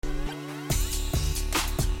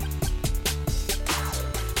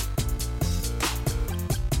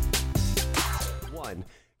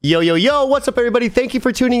Yo, yo, yo, what's up, everybody? Thank you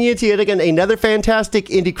for tuning in to yet again another fantastic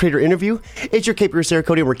indie creator interview. It's your Cape Crusader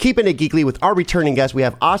Cody, and we're keeping it geekly with our returning guest. We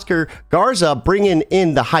have Oscar Garza bringing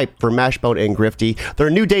in the hype for Mashbone and Grifty. Their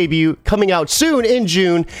new debut coming out soon in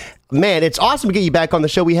June. Man, it's awesome to get you back on the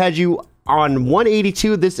show. We had you on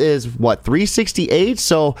 182. This is, 368?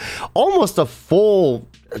 So almost a full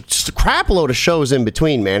crap load of shows in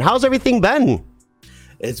between, man. How's everything been?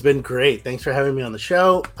 It's been great. Thanks for having me on the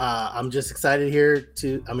show. I'm just excited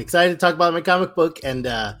I'm excited to talk about my comic book and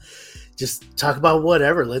just talk about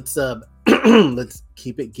whatever. Let's let's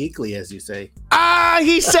keep it geekly, as you say.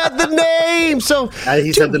 He said the name. So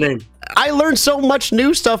He said the name. I learned so much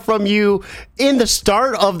new stuff from you in the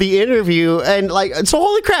start of the interview, and so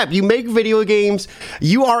holy crap, you make video games.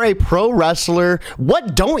 You are a pro wrestler.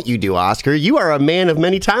 What don't you do, Oscar? You are a man of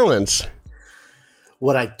many talents.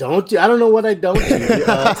 What I don't do? I don't know what I don't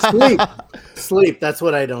do. Sleep. That's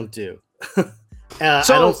what I don't do. I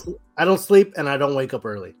don't sleep, and I don't wake up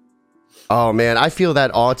early. Oh man, I feel that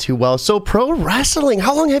all too well. So pro wrestling.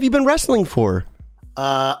 How long have you been wrestling for?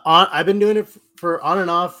 I've been doing it for on and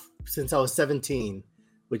off since I was 17,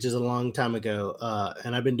 which is a long time ago.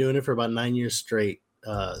 And I've been doing it for about 9 years straight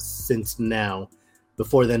since now.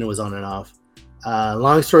 Before then, it was on and off.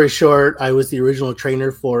 Long story short, I was the original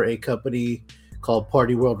trainer for a company called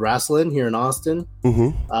Party World Wrestling here in Austin.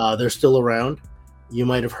 Mm-hmm. They're still around. You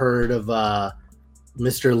might have heard of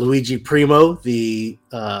Mr. Luigi Primo, the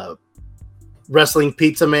wrestling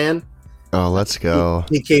pizza man. Oh, let's go.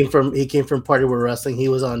 He came from Party World Wrestling. He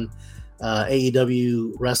was on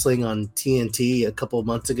AEW Wrestling on TNT a couple of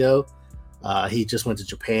months ago. He just went to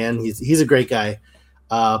Japan. He's a great guy.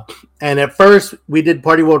 And at first, we did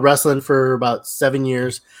Party World Wrestling for about 7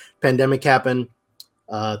 years. Pandemic happened.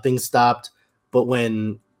 Things stopped. But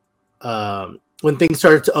when things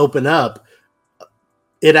started to open up,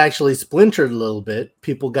 it actually splintered a little bit.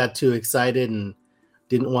 People got too excited and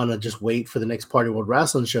didn't want to just wait for the next Party World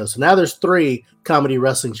Wrestling show. So now there's 3 comedy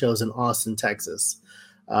wrestling shows in Austin, Texas.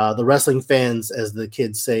 The wrestling fans, as the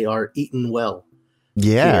kids say, are eating well.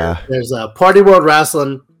 Yeah. Here. There's Party World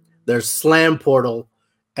Wrestling, there's Slam Portal,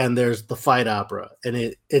 and there's the Fight Opera.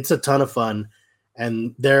 And it's a ton of fun.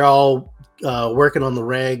 And they're all working on the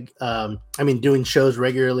reg. Doing shows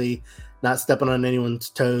regularly, not stepping on anyone's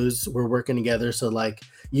toes. We're working together. So it's like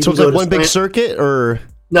one big circuit, or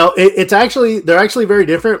no? It's actually, they're actually very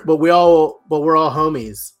different, but we're all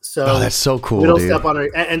homies. So that's so cool. We don't step on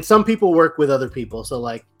and some people work with other people.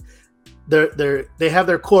 So they have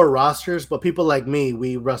their core rosters, but people like me,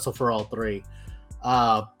 we wrestle for all 3.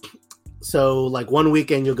 So one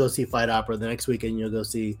weekend you'll go see Fight Opera, the next weekend you'll go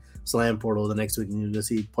see Slam Portal, the next week you go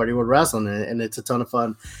see Party World Wrestling, and it's a ton of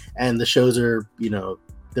fun. And the shows are,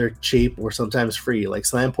 they're cheap or sometimes free. Like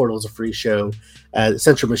Slam Portal is a free show at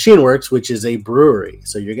Central Machine Works, which is a brewery,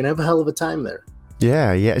 so you're gonna have a hell of a time there.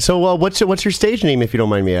 Yeah. So what's your stage name, if you don't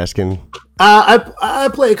mind me asking? I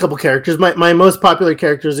play a couple characters. My most popular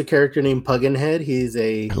character is a character named Pugginhead.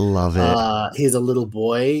 I love it. He's a little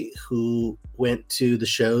boy who went to the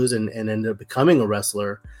shows and ended up becoming a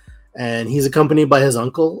wrestler. And he's accompanied by his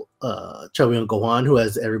uncle, Chubby Uncle Juan, who,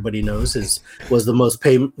 as everybody knows, was one of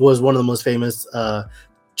the most famous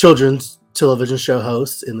children's television show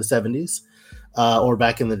hosts in the 70s or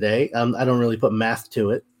back in the day. I don't really put math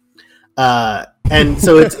to it. And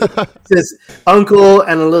so it's his uncle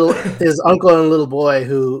and a little boy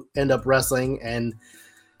who end up wrestling. And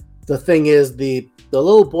the thing is, the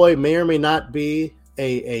little boy may or may not be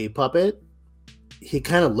a puppet. He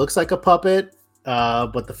kind of looks like a puppet.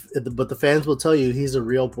 But the fans will tell you he's a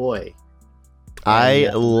real boy. I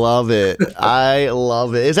love it. I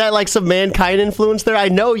love it. Is that like some Mankind influence there? I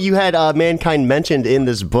know you had Mankind mentioned in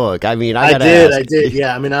this book. I did.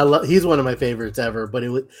 Yeah. He's one of my favorites ever. But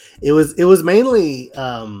it was mainly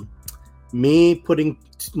me putting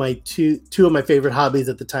my two of my favorite hobbies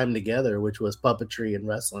at the time together, which was puppetry and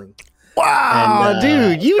wrestling. Wow,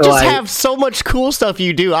 dude, you have so much cool stuff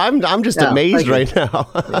you do. I'm just amazed right now.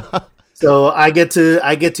 Yeah. So I get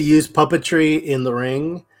to use puppetry in the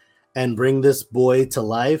ring and bring this boy to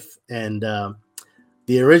life. And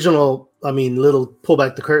the original, little pull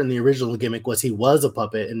back the curtain, the original gimmick was he was a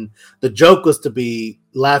puppet. And the joke was to be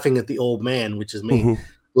laughing at the old man, which is me,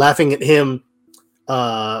 laughing at him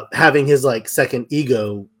having his second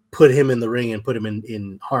ego put him in the ring and put him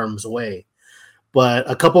in harm's way. But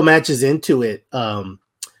a couple matches into it,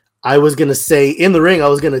 I was gonna say in the ring, I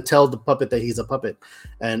was gonna tell the puppet that he's a puppet,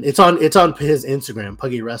 and it's on his Instagram,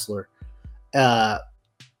 Puggy Wrestler,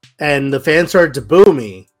 and the fans started to boo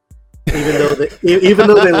me, even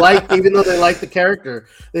though they like the character,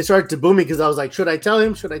 they started to boo me because I was like, should I tell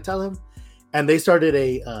him? And they started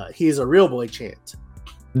a he's a real boy chant,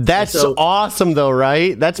 That's so awesome, though,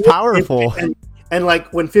 right? That's powerful. And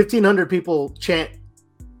like when 1,500 people chant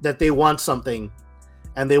that they want something,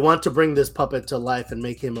 and they want to bring this puppet to life and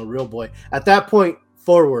make him a real boy. At that point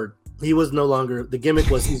forward, he was no longer, the gimmick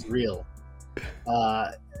was he's real.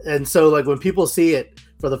 And so like when people see it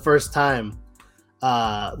for the first time,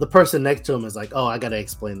 the person next to him is like, oh, I got to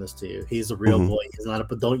explain this to you. He's a real boy. He's not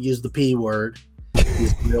but don't use the P word.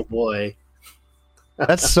 He's a real boy.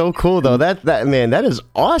 That's so cool, though. That man, that is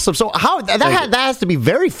awesome. So how that has to be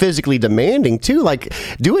very physically demanding too. Like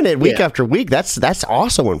doing it week after week. That's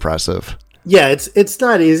also impressive. Yeah, it's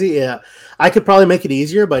not easy. Yeah, I could probably make it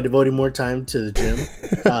easier by devoting more time to the gym.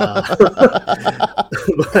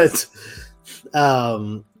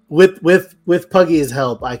 But with Puggy's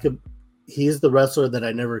help, he's the wrestler that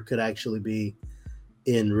I never could actually be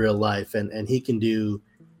in real life, and he can do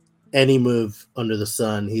any move under the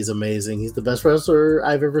sun. He's amazing. He's the best wrestler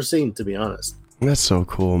I've ever seen, to be honest. That's so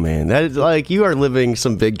cool, man. That is like you are living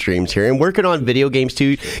some big dreams here and working on video games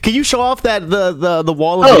too. Can you show off that the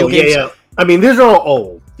wall of video games? Yeah. I mean, these are all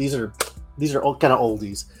old. These are all kind of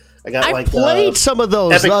oldies. I played some of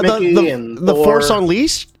those. The Force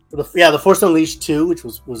Unleashed. The Force Unleashed 2, which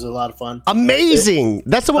was a lot of fun. Amazing.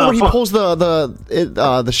 That's the one where he pulls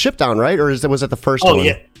the ship down, right? Or was that the first one? Oh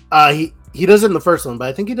yeah. He does it in the first one, but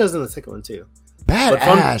I think he does it in the second one too.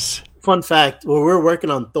 Badass. Fun fact: when we were working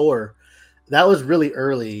on Thor, that was really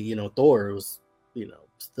early. You know, Thor was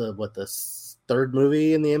the third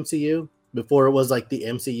movie in the MCU before it was like the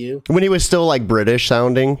MCU. When he was still like British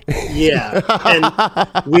sounding. Yeah, and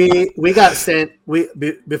we got sent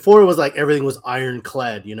before it was like everything was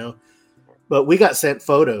ironclad, you know, but we got sent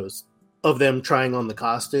photos of them trying on the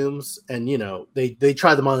costumes, and they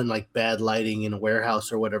try them on in like bad lighting in a warehouse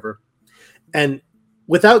or whatever. And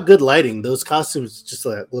without good lighting, those costumes just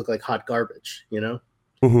look like hot garbage, you know?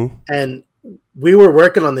 Mm-hmm. And we were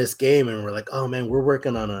working on this game and we're like, oh man, we're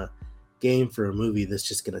working on a game for a movie that's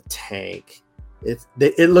just going to tank.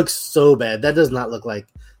 It looks so bad. That does not look like,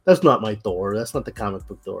 that's not my Thor. That's not the comic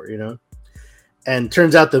book Thor, you know? And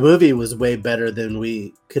turns out the movie was way better than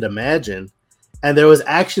we could imagine. And there was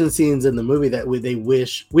action scenes in the movie that we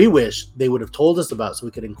wish they would have told us about so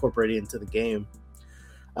we could incorporate it into the game.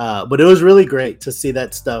 But it was really great to see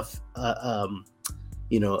that stuff, a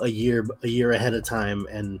year ahead of time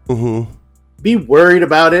and be worried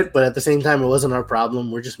about it. But at the same time, it wasn't our problem.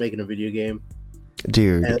 We're just making a video game,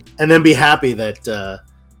 dude. And then be happy that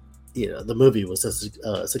the movie was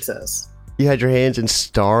a success. You had your hands in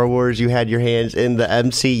Star Wars. You had your hands in the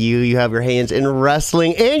MCU. You have your hands in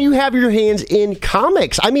wrestling, and you have your hands in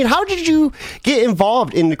comics. I mean, how did you get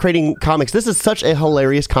involved in creating comics? This is such a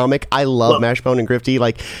hilarious comic. I love Mashbone and Grifty.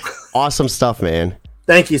 Like, awesome stuff, man.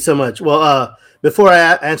 Thank you so much. Well, before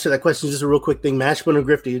I answer that question, just a real quick thing. Mashbone and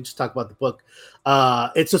Grifty, just talk about the book.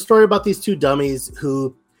 It's a story about these two dummies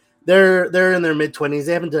who they're in their mid-20s.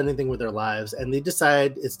 They haven't done anything with their lives, and they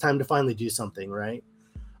decide it's time to finally do something, right?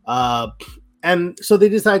 And so they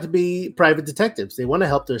decide to be private detectives. They want to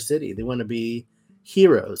help their city. They want to be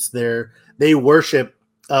heroes. They worship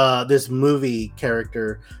this movie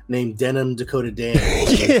character named Denim Dakota Dan.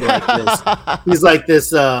 He's like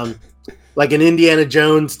this, like an Indiana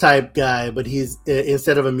Jones type guy, but he's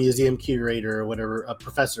instead of a museum curator or whatever, a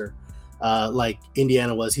professor, like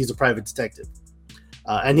Indiana was. He's a private detective,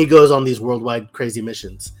 and he goes on these worldwide crazy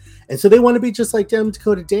missions. And so they want to be just like Denim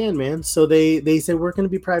Dakota Dan, man. So they say, we're going to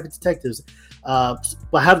be private detectives. But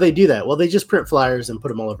how do they do that? Well, they just print flyers and put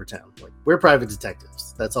them all over town. Like, we're private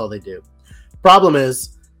detectives. That's all they do. Problem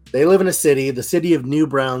is, they live in a city, the city of New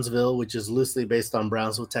Brownsville, which is loosely based on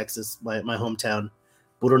Brownsville, Texas, my hometown,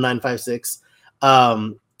 Budo 956.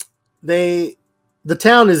 The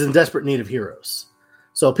town is in desperate need of heroes.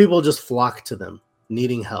 So people just flock to them,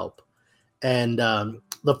 needing help. And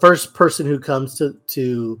the first person who comes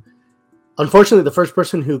unfortunately, the first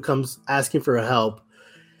person who comes asking for help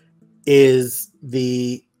is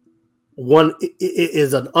is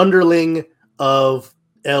an underling of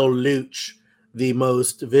El Luch, the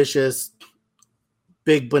most vicious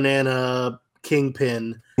big banana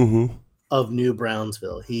kingpin of New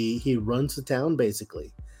Brownsville. He runs the town,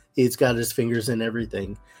 basically. He's got his fingers in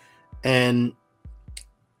everything. And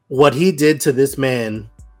what he did to this man,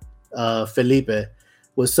 Felipe,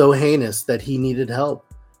 was so heinous that he needed help.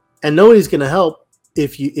 And nobody's going to help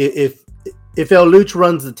if El Luch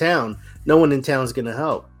runs the town. No one in town is going to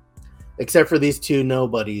help, except for these two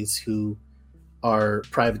nobodies who are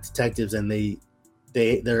private detectives, and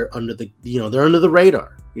they're under the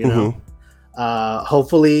radar. You know,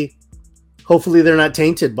 hopefully they're not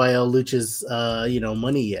tainted by El Luch's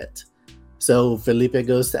money yet. So Felipe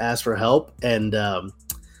goes to ask for help, and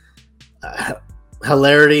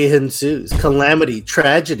hilarity ensues, calamity,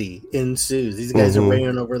 tragedy ensues. These guys are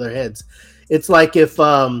weighing over their heads. It's like if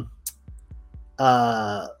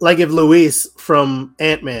Luis from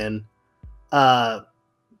Ant-Man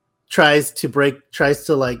tries to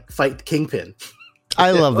like fight the Kingpin.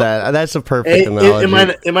 I love that. That's a perfect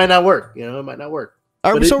analogy. It might not work. It might not work.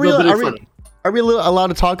 Are we allowed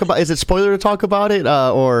to talk about? Is it spoiler to talk about it,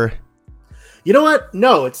 or? You know what?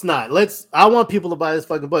 No, it's not. I want people to buy this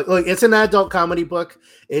fucking book. Look, it's an adult comedy book.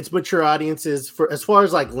 It's mature audiences for as far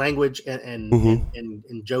as like language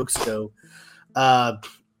and jokes go.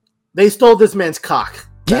 They stole this man's cock.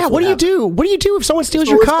 Yeah, what do you do? What do you do if someone steals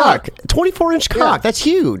your cock? 24-inch cock. Yeah. That's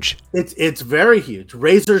huge. It's very huge.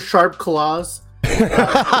 Razor sharp claws. And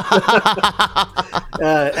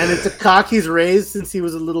it's a cock he's raised since he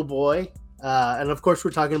was a little boy. And of course,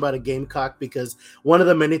 we're talking about a gamecock because one of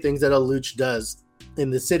the many things that Luch does in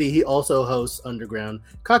the city, he also hosts underground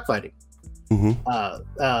cockfighting. And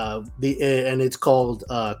it's called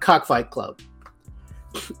Cockfight Club.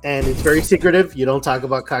 And it's very secretive. You don't talk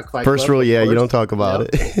about Cockfight First Club. rule, yeah, you don't talk about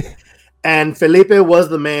it. And Felipe was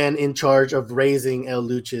the man in charge of raising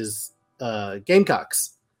Luch's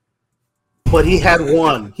gamecocks. But he had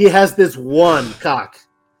one. He has this one cock.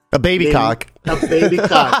 A baby cock. A baby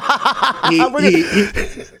cock.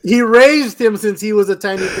 He raised him since he was a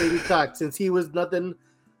tiny baby cock, since he was nothing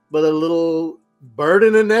but a little bird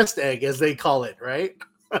in a nest egg, as they call it, right?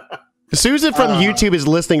 Susan from YouTube is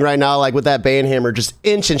listening right now, like with that band hammer just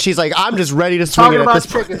inching. She's like, I'm just ready to swing it at this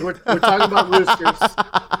point. We're talking about roosters.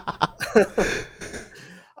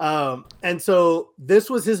 And so this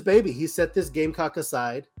was his baby. He set this gamecock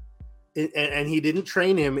aside. And he didn't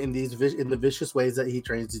train him in the vicious ways that he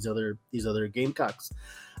trains these other gamecocks,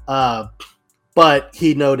 but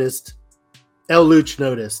he noticed. Luch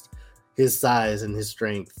noticed his size and his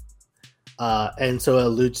strength, and so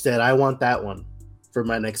Luch said, "I want that one for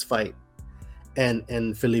my next fight."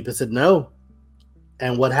 And Felipe said no.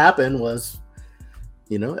 And what happened was,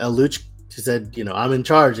 Luch said, "I'm in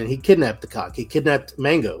charge," and he kidnapped the cock. He kidnapped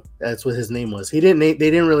Mango. That's what his name was. They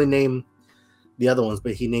didn't really name the other ones,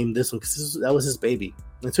 but he named this one because that was his baby.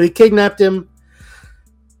 And so he kidnapped him,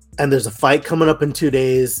 and there's a fight coming up in 2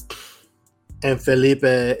 days, and Felipe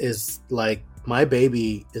is like, my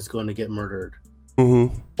baby is going to get murdered,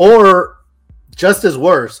 or just as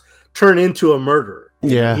worse, turn into a murderer.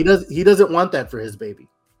 Yeah, he doesn't want that for his baby,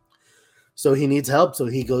 so he needs help. So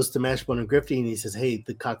he goes to Mashbone and Grifty, and he says, hey,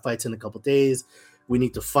 the cockfight's in a couple days. We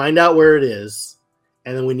need to find out where it is,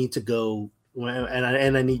 and then we need to go.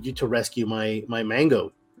 And I need you to rescue my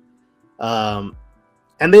Mango, and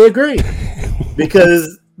they agree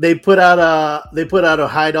because they put out a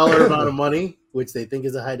high dollar amount of money, which they think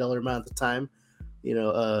is a high dollar amount at the time.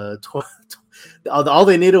 All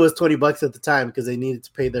they needed was $20 at the time because they needed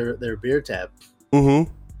to pay their beer tab.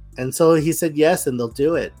 And so he said yes, and they'll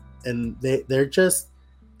do it. And they're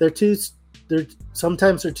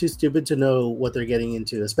sometimes too stupid to know what they're getting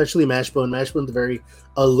into, especially Mashbone. Mashbone's very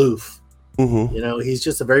aloof. He's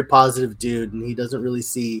just a very positive dude, and he doesn't really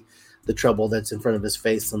see the trouble that's in front of his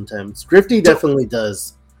face sometimes. Grifty definitely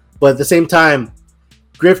does, but at the same time,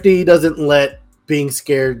 Grifty doesn't let being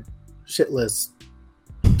scared shitless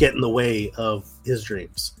get in the way of his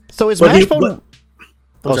dreams. So is Mashbone...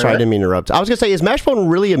 sorry, I didn't mean to interrupt. I was going to say, is Mashbone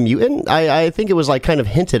really a mutant? I think it was like kind of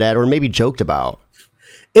hinted at or maybe joked about.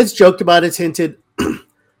 It's joked about, it's hinted.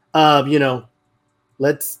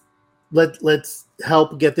 Let's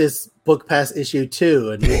help get this book past issue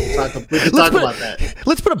 2, and we can talk about that.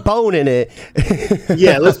 Let's put a bone in it.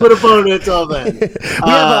 Yeah, let's put a bone in it till then. We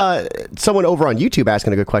have someone over on YouTube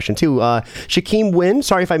asking a good question too. Shakeem Wynn,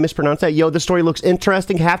 sorry if I mispronounced that. Yo, the story looks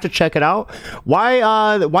interesting. Have to check it out. Why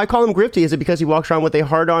call him Grifty? Is it because he walks around with a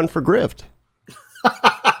hard-on for Grift?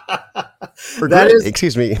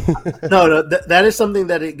 Excuse me. No, that is something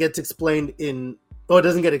that it gets explained in. Oh, it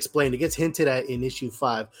doesn't get explained. It gets hinted at in issue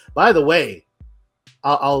 5. By the way,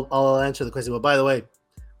 I'll answer the question. But by the way,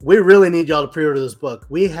 we really need y'all to pre-order this book.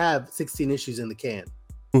 We have 16 issues in the can.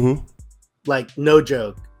 Like, no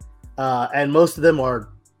joke. And most of them are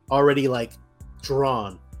already like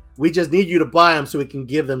drawn. We just need you to buy them so we can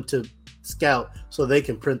give them to Scout so they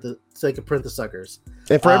can print the suckers.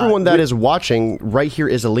 And for everyone that is watching, right here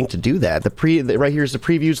is a link to do that. Right here is the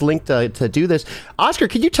previews link to do this. Oscar,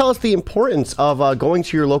 can you tell us the importance of going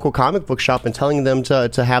to your local comic book shop and telling them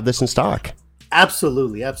to have this in stock?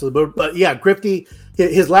 Absolutely. But yeah, Grifty,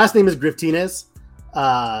 his last name is Griftines,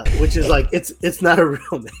 which is like, it's not a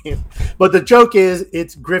real name. But the joke is,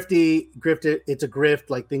 it's Grifty, it's a grift,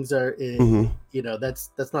 like things are,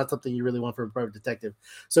 that's not something you really want from a private detective.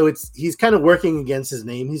 So he's kind of working against his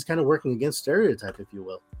name. He's kind of working against stereotype, if you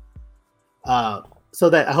will. So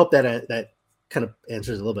that I hope that kind of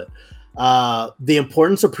answers a little bit. The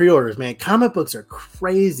importance of pre-orders, man. Comic books are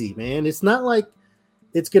crazy, man. It's not like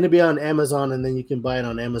it's going to be on Amazon and then you can buy it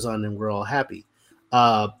on Amazon and we're all happy.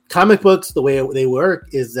 Comic books, the way they work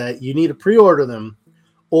is that you need to pre-order them,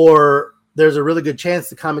 or there's a really good chance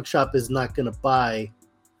the comic shop is not going to buy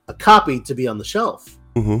a copy to be on the shelf.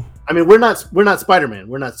 Mm-hmm. I mean, we're not Spider-Man,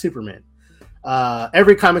 we're not Superman.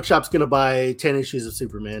 Every comic shop's going to buy 10 issues of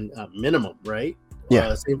Superman minimum, right?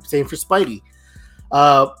 Yeah. Same for Spidey.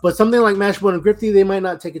 But something like Mashbone and Grifty, they might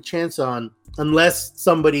not take a chance on unless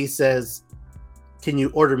somebody says, can you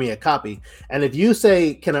order me a copy? And if you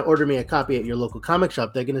say, can I order me a copy at your local comic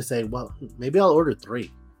shop? They're going to say, well, maybe I'll order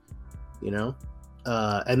 3,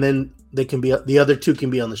 and then the other 2 can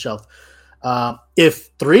be on the shelf.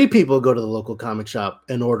 If 3 people go to the local comic shop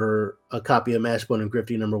and order a copy of Mashbone and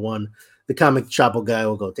Grifty #1, the comic shop guy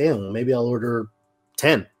will go, damn, well, maybe I'll order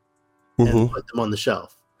 10 and put them on the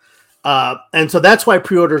shelf. And so that's why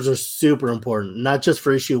pre-orders are super important, not just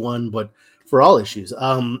for issue 1, but for all issues.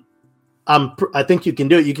 I think you can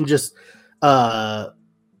do it. You can just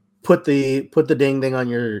put the dang thing on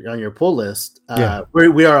your pull list.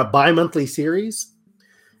 We are a bi-monthly series.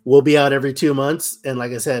 We'll be out every 2 months, and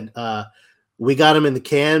like I said, we got them in the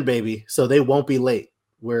can, baby, so they won't be late.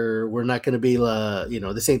 We're not going to be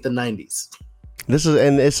this ain't the 90s.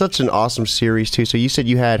 And it's such an awesome series too. So you said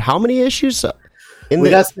you had how many issues? We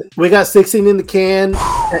got 16 in the can.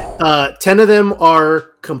 10 of them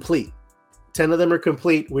are complete. 10 of them are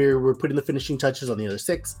complete. We're putting the finishing touches on the other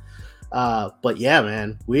 6. But yeah,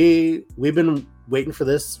 man, we've been waiting for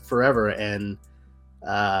this forever, and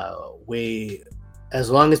as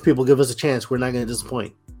long as people give us a chance, we're not going to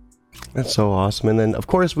disappoint. That's so awesome. And then, of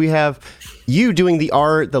course, we have you doing the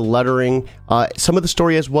art, the lettering, some of the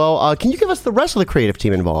story as well. Can you give us the rest of the creative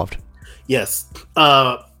team involved? Yes.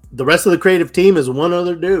 The rest of the creative team is one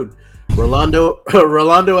other dude, Rolando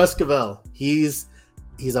Esquivel. He's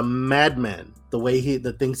a madman.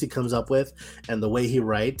 The things he comes up with and the way he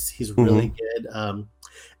writes, he's really good.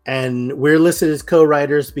 And we're listed as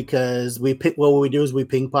co-writers because we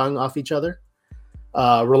ping pong off each other.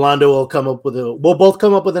 Rolando will we'll both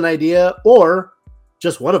come up with an idea, or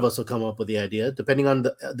just one of us will come up with the idea, depending on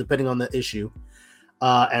the issue.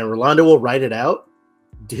 And Rolando will write it out.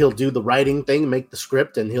 He'll do the writing thing, make the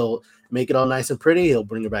script, and he'll make it all nice and pretty. He'll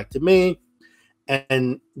bring it back to me,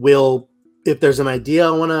 and if there's an idea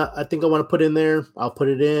I think I want to put in there, I'll put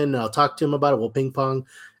it in. I'll talk to him about it. We'll ping pong,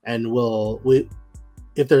 and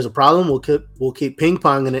if there's a problem, we'll keep ping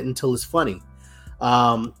ponging it until it's funny.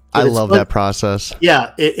 I love that process.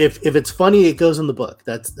 Yeah, if it's funny, it goes in the book.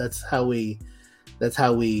 That's how we do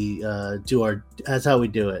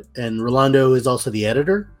it. And Rolando is also the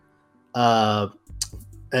editor. By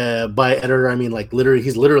editor, I mean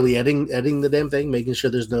he's literally editing the damn thing, making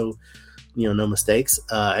sure there's no mistakes.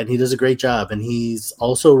 And he does a great job. And he's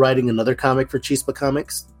also writing another comic for Chispa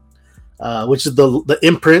Comics, which is the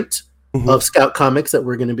imprint of Scout Comics that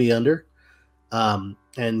we're going to be under.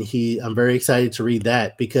 And I'm very excited to read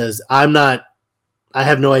that because I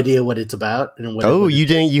have no idea what it's about. And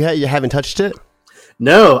you haven't touched it?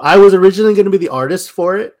 No, I was originally going to be the artist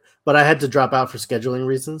for it, but I had to drop out for scheduling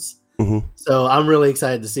reasons. So I'm really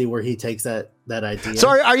excited to see where he takes that idea. So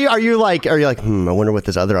are you like, I wonder what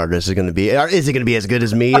this other artist is going to be. Is it going to be as good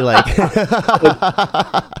as me? Like,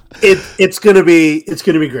 it's going to be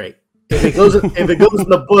great. If it goes in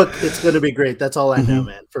the book, it's going to be great. That's all I know,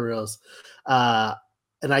 man, for reals.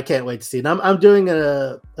 And I can't wait to see it. I'm doing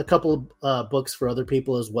a couple books for other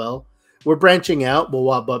people as well. We're branching out,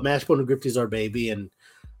 but Mashbone and Grifty is our baby, and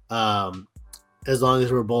as long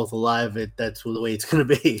as we're both alive, that's the way it's going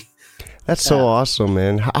to be. That's so awesome,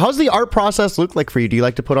 man. How's the art process look like for you? Do you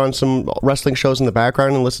like to put on some wrestling shows in the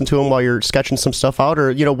background and listen to them while you're sketching some stuff out?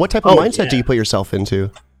 Or, what type of mindset do you put yourself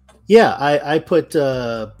into? Yeah, I put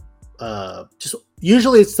just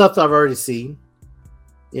usually it's stuff I've already seen.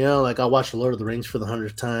 Like I'll watch The Lord of the Rings for the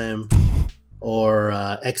 100th time, or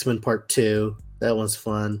X-Men Part 2. That one's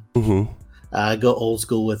fun. I go old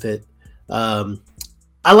school with it. I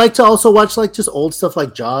like to also watch just old stuff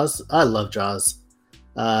like Jaws. I love Jaws.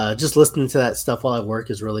 Just listening to that stuff while I work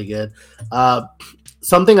is really good.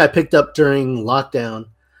 Something I picked up during lockdown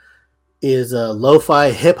is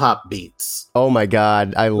lo-fi hip-hop beats. Oh my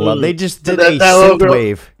God, I love They just did a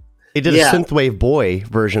synthwave. They did a synthwave boy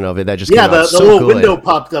version of it that just came out the so little good. Window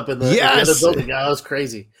popped up in the other building. That was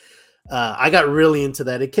crazy. I got really into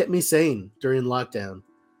that. It kept me sane during lockdown.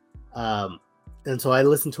 And so I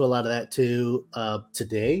listened to a lot of that too.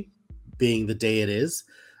 Today, being the day it is,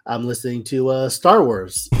 I'm listening to Star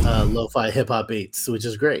Wars lo-fi hip-hop beats, which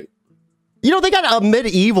is great. They got a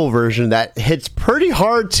medieval version that hits pretty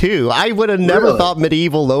hard too. I would have never thought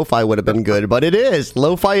medieval lo-fi would have been good, but it is.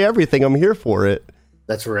 Lo-fi everything. I'm here for it.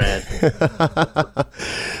 That's rad.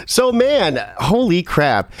 So, man, holy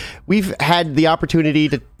crap. We've had the opportunity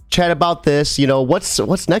to chat about this.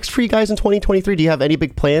 What's next for you guys in 2023? Do you have any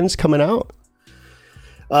big plans coming out?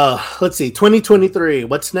 Let's see. 2023.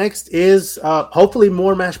 What's next is hopefully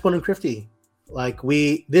more Mashbone and Grifty.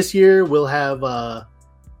 This year we'll have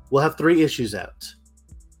 3 issues out,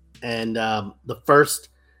 and the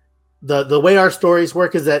way our stories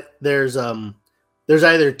work is that there's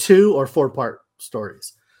either 2 or 4-part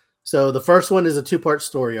stories. So the first one is a 2-part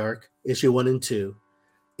story arc, issue 1 and 2.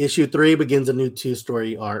 Issue 3 begins a new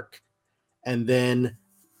 2-story arc, and then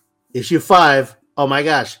issue 5. Oh my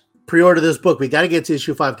gosh! Pre-order this book. We got to get to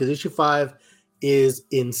issue 5 because issue 5 is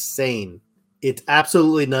insane. It's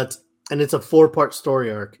absolutely nuts, and it's a 4-part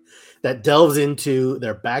story arc that delves into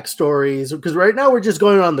their backstories. Because right now we're just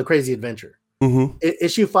going on the crazy adventure. Mm-hmm.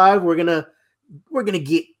 Issue 5, we're gonna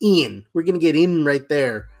get in. We're gonna get in right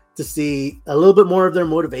there to see a little bit more of their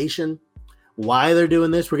motivation, why they're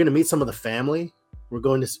doing this. We're gonna meet some of the family. We're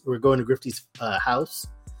going to Grifty's house.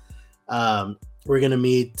 We're gonna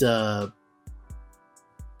meet the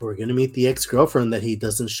ex-girlfriend that he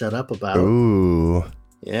doesn't shut up about. Ooh,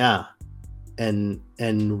 yeah, and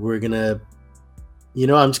we're gonna.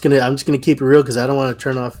 I'm just gonna keep it real because I don't want to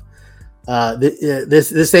turn off.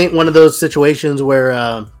 This ain't one of those situations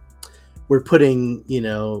where we're putting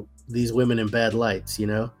these women in bad lights.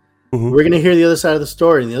 Mm-hmm. We're gonna hear the other side of the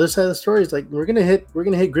story, and the other side of the story is we're gonna hit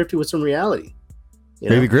Grifty with some reality.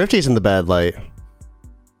 Maybe Grifty's in the bad light.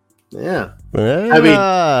 Yeah, I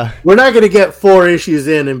mean, we're not gonna get 4 issues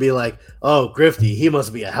in and be like, "Oh, Grifty, he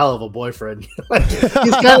must be a hell of a boyfriend."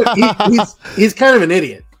 he's kind of an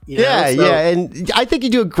idiot. Yeah, and I think you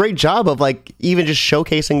do a great job of even just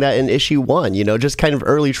showcasing that in issue 1. Just kind of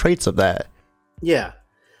early traits of that. Yeah,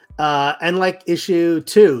 and issue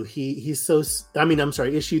 2, he's so. I mean, I'm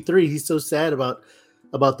sorry, issue 3, he's so sad about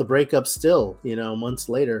the breakup still. Months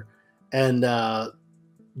later, and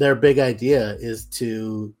their big idea is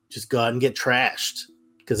to just go out and get trashed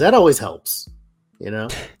because that always helps. In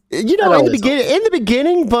the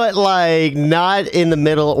beginning, but not in the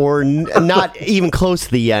middle or not even close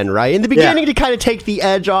to the end, right? In the beginning to kind of take the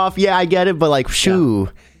edge off. Yeah, I get it, but the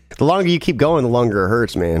longer you keep going, the longer it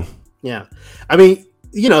hurts, man. Yeah. I mean,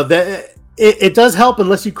 it does help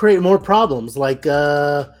unless you create more problems,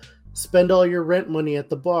 spend all your rent money at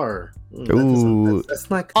the bar. That's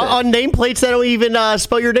not good. On nameplates that don't even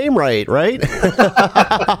spell your name right?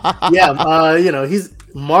 Yeah, he's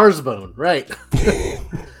Mashbone, right?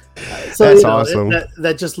 So that's awesome.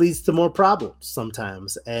 That just leads to more problems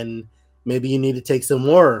sometimes, and maybe you need to take some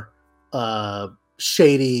more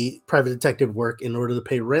shady private detective work in order to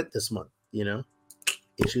pay rent this month.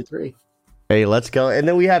 Issue 3. Hey, let's go. And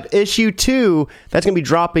then we have issue 2 that's going to be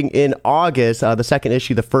dropping in August. The second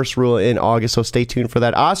issue, the first rule in August. So stay tuned for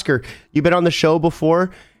that. Oscar, you've been on the show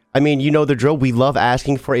before. I mean, you know the drill. We love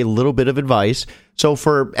asking for a little bit of advice. So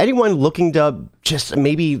for anyone looking to just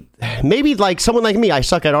maybe someone like me, I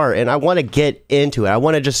suck at art and I want to get into it. I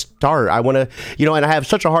want to just start. I want to, and I have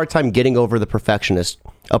such a hard time getting over the perfectionist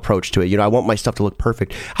approach to it. I want my stuff to look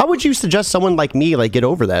perfect. How would you suggest someone like me, get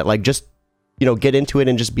over that? Just, get into it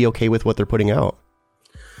and just be okay with what they're putting out?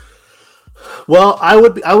 Well, I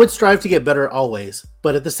would strive to get better always.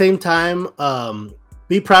 But at the same time,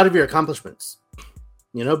 be proud of your accomplishments.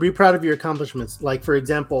 Be proud of your accomplishments. For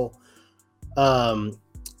example,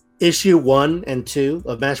 issue 1 and 2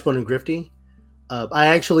 of Mashbone and Grifty, I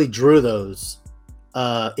actually drew those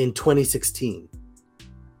in 2016.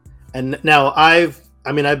 And now I've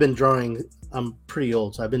been drawing. I'm pretty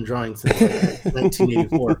old, so I've been drawing since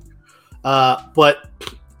 1984. But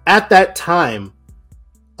at that time,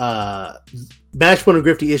 Mashbone and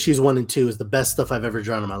Grifty issues 1 and 2 is the best stuff I've ever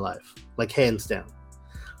drawn in my life, hands down.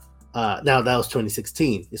 Now that was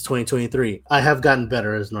 2016. It's 2023. I have gotten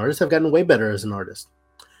better as an artist. I've gotten way better as an artist.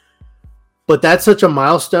 But that's such a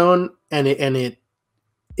milestone, and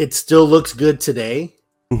it still looks good today.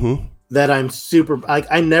 Mm-hmm. That I'm super.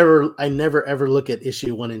 I never ever look at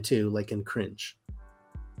issue 1 and 2 and cringe.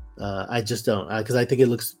 I just don't, because I think it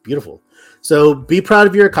looks beautiful. So be proud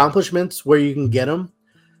of your accomplishments where you can get them.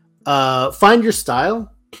 Find your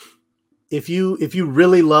style. If you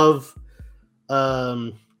really love.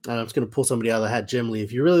 I'm just going to pull somebody out of the hat, Jim Lee.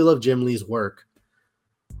 If you really love Jim Lee's work,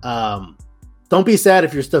 don't be sad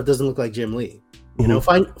if your stuff doesn't look like Jim Lee.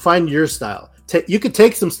 Find your style. You could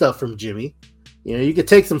take some stuff from Jimmy. You could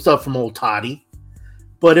take some stuff from old Toddy.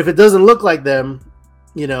 But if it doesn't look like them,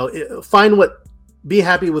 be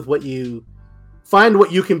happy with what you find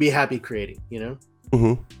what you can be happy creating, you know?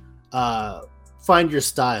 Mm-hmm. Find your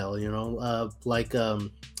style, you know?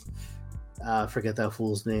 I forget that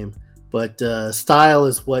fool's name, but style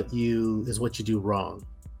is what you do wrong.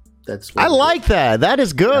 That's what I like that. That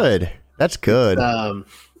is good. That's good.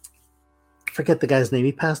 Forget the guy's name.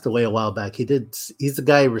 He passed away a while back. He's the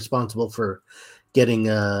guy responsible for getting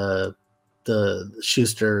the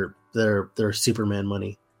Schuster their Superman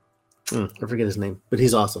money. I forget his name, but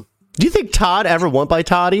he's awesome. Do you think Todd ever went by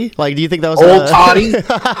Toddy? Like, do you think that was old Toddy?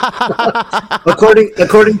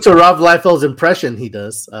 according to Rob Liefeld's impression, he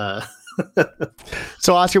does.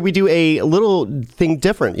 So, Oscar, we do a little thing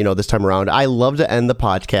different, this time around. I love to end the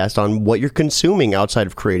podcast on what you're consuming outside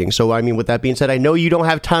of creating. So, I mean, with that being said, I know you don't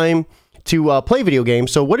have time to play video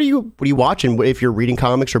games. So, what are you watching? If you're reading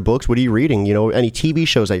comics or books, what are you reading? Any TV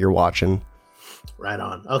shows that you're watching? Right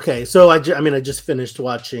on. Okay, so I just finished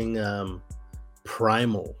watching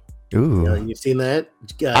Primal. Ooh, you've seen that?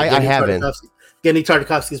 I haven't. Gendy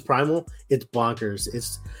Tartakovsky's Primal. It's bonkers.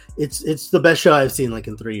 It's the best show I've seen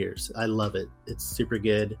in 3 years. I love it. It's super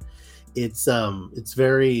good. It's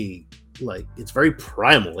very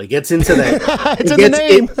primal. It gets into that.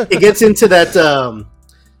 It gets into that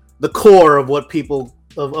the core of what people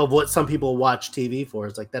of what some people watch TV for.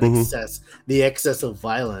 It's like that the excess of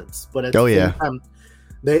violence. But at the same time,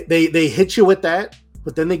 they hit you with that,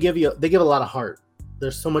 but then they give a lot of heart.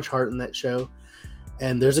 There's so much heart in that show.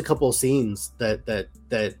 And there's a couple of scenes that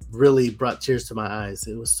really brought tears to my eyes.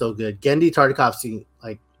 It was so good. Gendy Tartakovsky,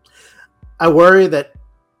 I worry that,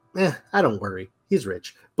 I don't worry. He's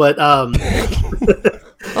rich, but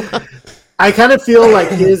I kind of feel like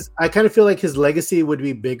his legacy would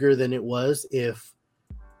be bigger than it was if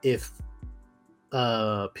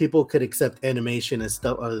people could accept animation as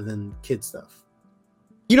stuff other than kid stuff.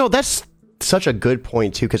 That's such a good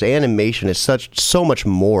point too, because animation is so much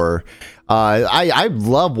more. I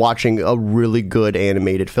love watching a really good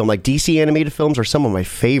animated film. Like DC animated films are some of my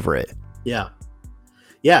favorite. Yeah,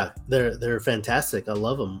 they're fantastic. I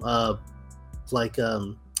love them.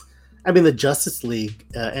 The Justice League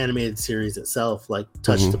animated series itself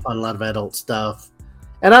touched upon a lot of adult stuff,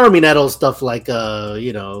 and I don't mean adult stuff like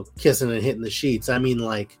kissing and hitting the sheets. I mean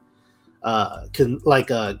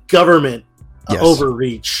government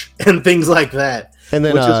overreach and things like that, and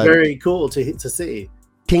then which is very cool to see.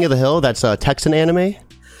 King of the Hill, that's Texan anime. King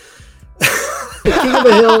of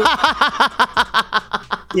the Hill,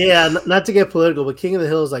 yeah. Not to get political, but King of the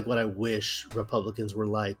Hill is what I wish Republicans were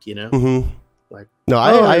like. Mm-hmm.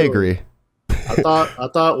 I agree. I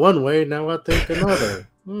thought one way, now I think another.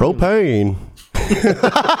 Propane.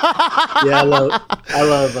 Yeah, I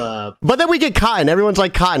love. But then we get cotton. Everyone's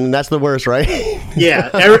like cotton, and that's the worst, right? Yeah,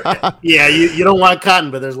 You don't want cotton,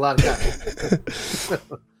 but there's a lot of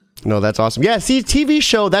cotton. No, that's awesome. Yeah, see, TV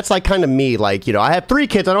show, that's kind of me. I have 3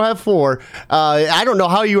 kids. I don't have 4. I don't know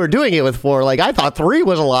how you were doing it with 4. I thought 3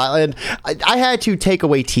 was a lot. And I had to take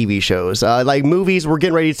away TV shows. Movies, we're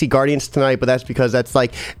getting ready to see Guardians tonight, but that's because that's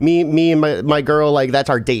me and my girl,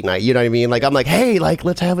 that's our date night. You know what I mean? I'm like, hey,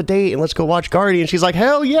 let's have a date and let's go watch Guardians. She's like,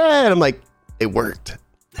 hell yeah. And I'm like, it worked.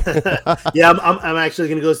 Yeah, I'm actually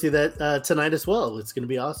going to go see that tonight as well. It's going to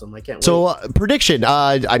be awesome. I can't wait. So, prediction.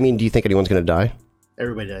 Do you think anyone's going to die?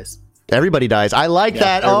 Everybody dies. Everybody dies. I like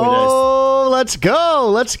that. Oh, let's go.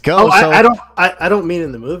 Let's go. Oh, I don't mean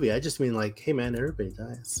in the movie. I just mean hey man, everybody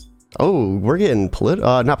dies. Oh, we're getting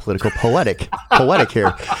not political, poetic. Poetic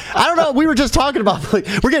here. I don't know. We were just talking about we're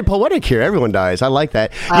getting poetic here. Everyone dies. I like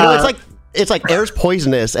that. It's like air's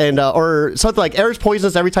poisonous and or something like air's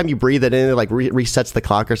poisonous every time you breathe it in. It resets the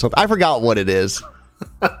clock or something. I forgot what it is.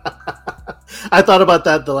 I thought about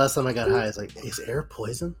that the last time I got high. It's is air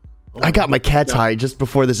poison? I got my cats high just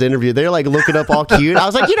before this interview. They're looking up all cute. I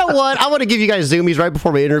was like, you know what? I want to give you guys zoomies right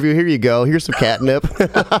before my interview. Here you go. Here's some catnip.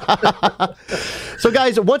 So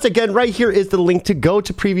guys, once again, right here is the link to go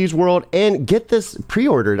to Previews World and get this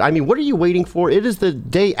pre-ordered. I mean, what are you waiting for? It is the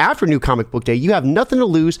day after New Comic Book Day. You have nothing to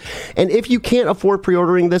lose. And if you can't afford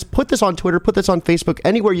pre-ordering this, put this on Twitter, put this on Facebook,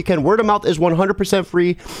 anywhere you can. Word of mouth is 100%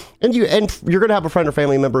 free. And you're going to have a friend or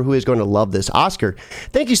family member who is going to love this. Oscar,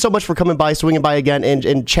 thank you so much for coming by, swinging by again,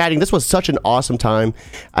 and chatting. This was such an awesome time.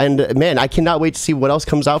 And man, I cannot wait to see what else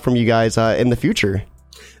comes out from you guys in the future.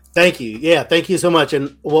 Thank you. Yeah, thank you so much.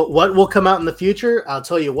 And what will come out in the future? I'll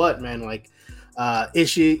tell you what, man.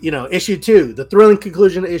 Issue 2, the thrilling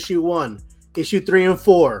conclusion of issue 1, issue 3 and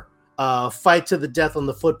 4, fight to the death on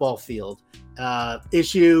the football field.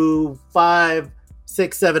 Issue 5,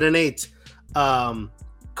 6, 7, and 8,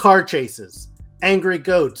 car chases, angry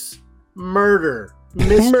goats, murder,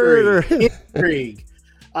 mystery, intrigue.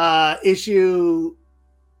 Issue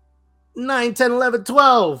 9, 10, 11,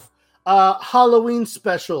 12. Halloween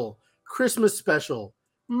special, Christmas special,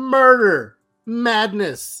 murder,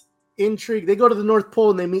 madness, intrigue. They go to the North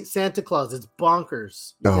Pole and they meet Santa Claus. It's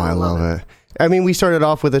bonkers. I love it. I mean, we started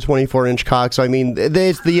off with a 24-inch cock, so I mean,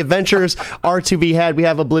 the adventures are to be had. We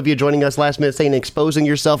have Oblivia joining us last minute saying exposing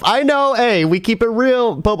yourself. I know, hey, we keep it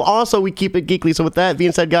real, but also we keep it geekly. So with that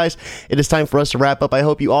being said, guys, it is time for us to wrap up. I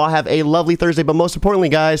hope you all have a lovely Thursday, but most importantly,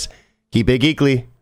 guys, keep it geekly.